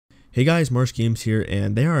Hey guys, Marsh here,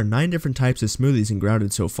 and there are 9 different types of smoothies in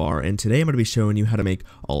Grounded so far, and today I'm going to be showing you how to make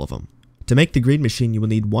all of them. To make the green machine, you will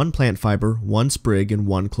need 1 plant fiber, 1 sprig, and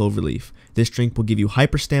 1 clover leaf. This drink will give you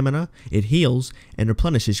hyper stamina, it heals, and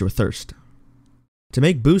replenishes your thirst. To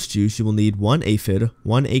make boost juice, you will need 1 aphid,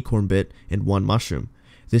 1 acorn bit, and 1 mushroom.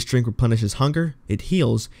 This drink replenishes hunger, it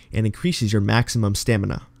heals, and increases your maximum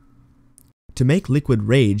stamina. To make liquid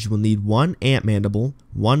rage, you will need 1 ant mandible,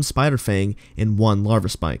 1 spider fang, and 1 larva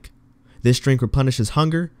spike. This drink replenishes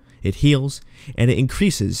hunger, it heals, and it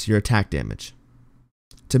increases your attack damage.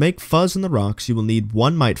 To make fuzz in the rocks, you will need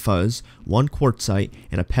 1 mite fuzz, 1 quartzite,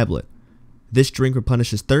 and a pebblet. This drink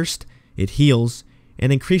replenishes thirst, it heals,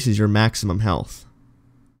 and increases your maximum health.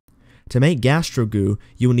 To make gastro goo,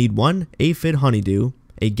 you will need 1 aphid honeydew,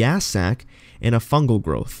 a gas sac, and a fungal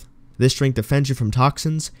growth. This drink defends you from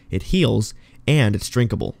toxins, it heals, and it's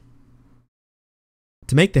drinkable.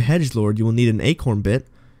 To make the hedgelord, you will need an acorn bit,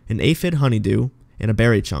 an aphid honeydew, and a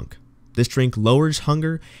berry chunk. This drink lowers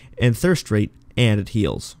hunger and thirst rate, and it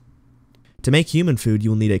heals. To make human food, you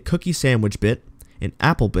will need a cookie sandwich bit, an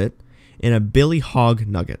apple bit, and a billy hog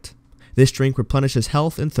nugget. This drink replenishes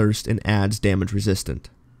health and thirst and adds damage resistant.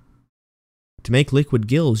 To make liquid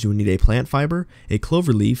gills, you will need a plant fiber, a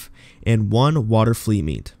clover leaf, and 1 water flea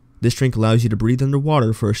meat. This drink allows you to breathe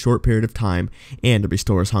underwater for a short period of time, and it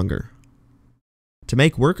restores hunger. To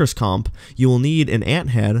make workers' comp, you will need an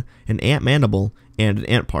ant head, an ant mandible, and an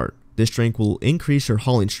ant part. This drink will increase your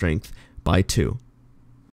hauling strength by 2.